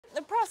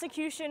The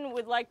prosecution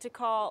would like to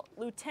call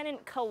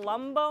Lieutenant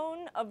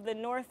Colombone of the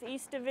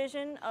Northeast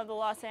Division of the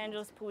Los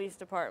Angeles Police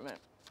Department.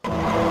 You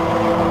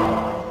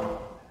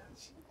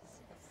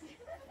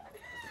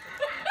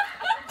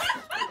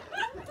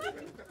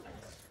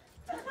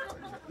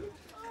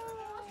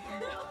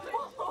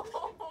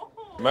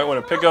might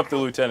want to pick up the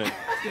lieutenant.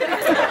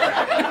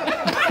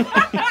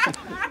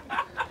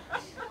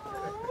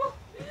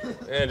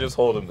 And just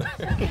hold him there.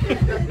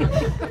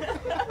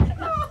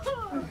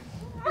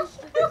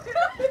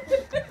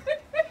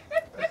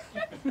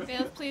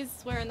 Bailiff, please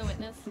swear in the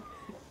witness.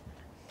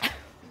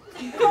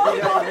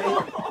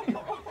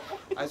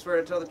 I swear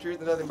to tell the truth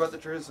and nothing but the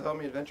truth, so help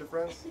me adventure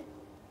friends.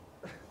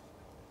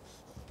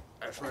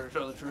 I swear to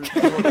tell the truth.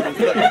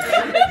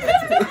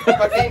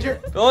 Fuck danger.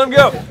 Don't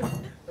let him go.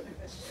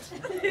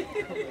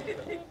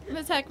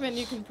 Ms. Heckman,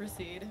 you can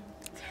proceed.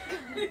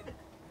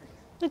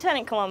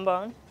 Lieutenant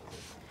Colombone,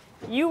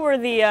 you were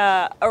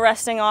the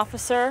arresting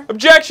officer.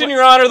 Objection,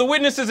 Your Honor. The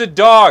witness is a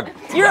dog.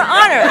 Your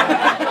Honor,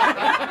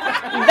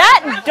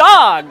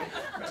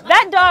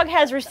 that dog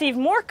has received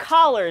more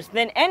collars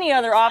than any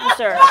other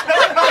officer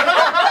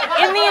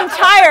in the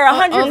entire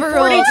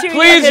 142 years.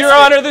 Please, Your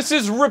Honor, this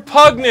is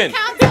repugnant.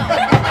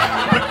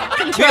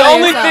 The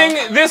only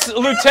thing this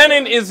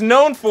lieutenant is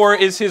known for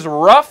is his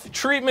rough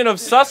treatment of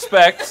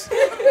suspects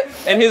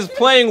and his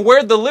playing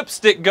Where'd the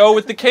Lipstick Go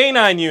with the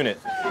K-9 unit.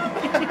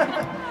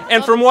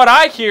 And from what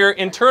I hear,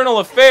 Internal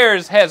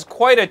Affairs has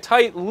quite a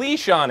tight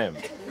leash on him.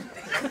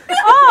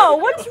 Oh,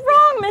 what's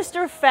wrong,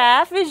 Mr.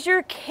 Pfaff? Is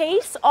your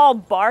case all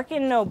bark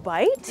and no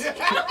bite?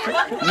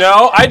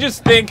 No, I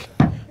just think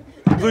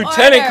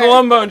Lieutenant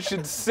Colombone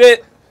should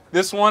sit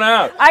this one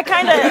out. I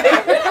kind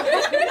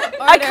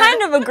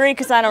of agree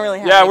because I don't really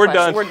have any we're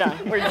questions. done. We're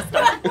done. We're just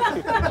done.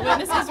 The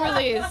witness is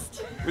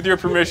released. With your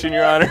permission,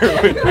 Your Honor,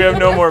 we have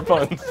no more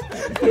puns.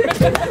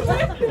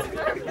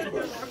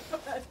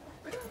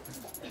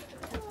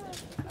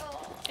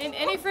 And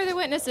any further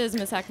witnesses,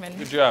 Ms. Heckman?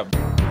 Good job.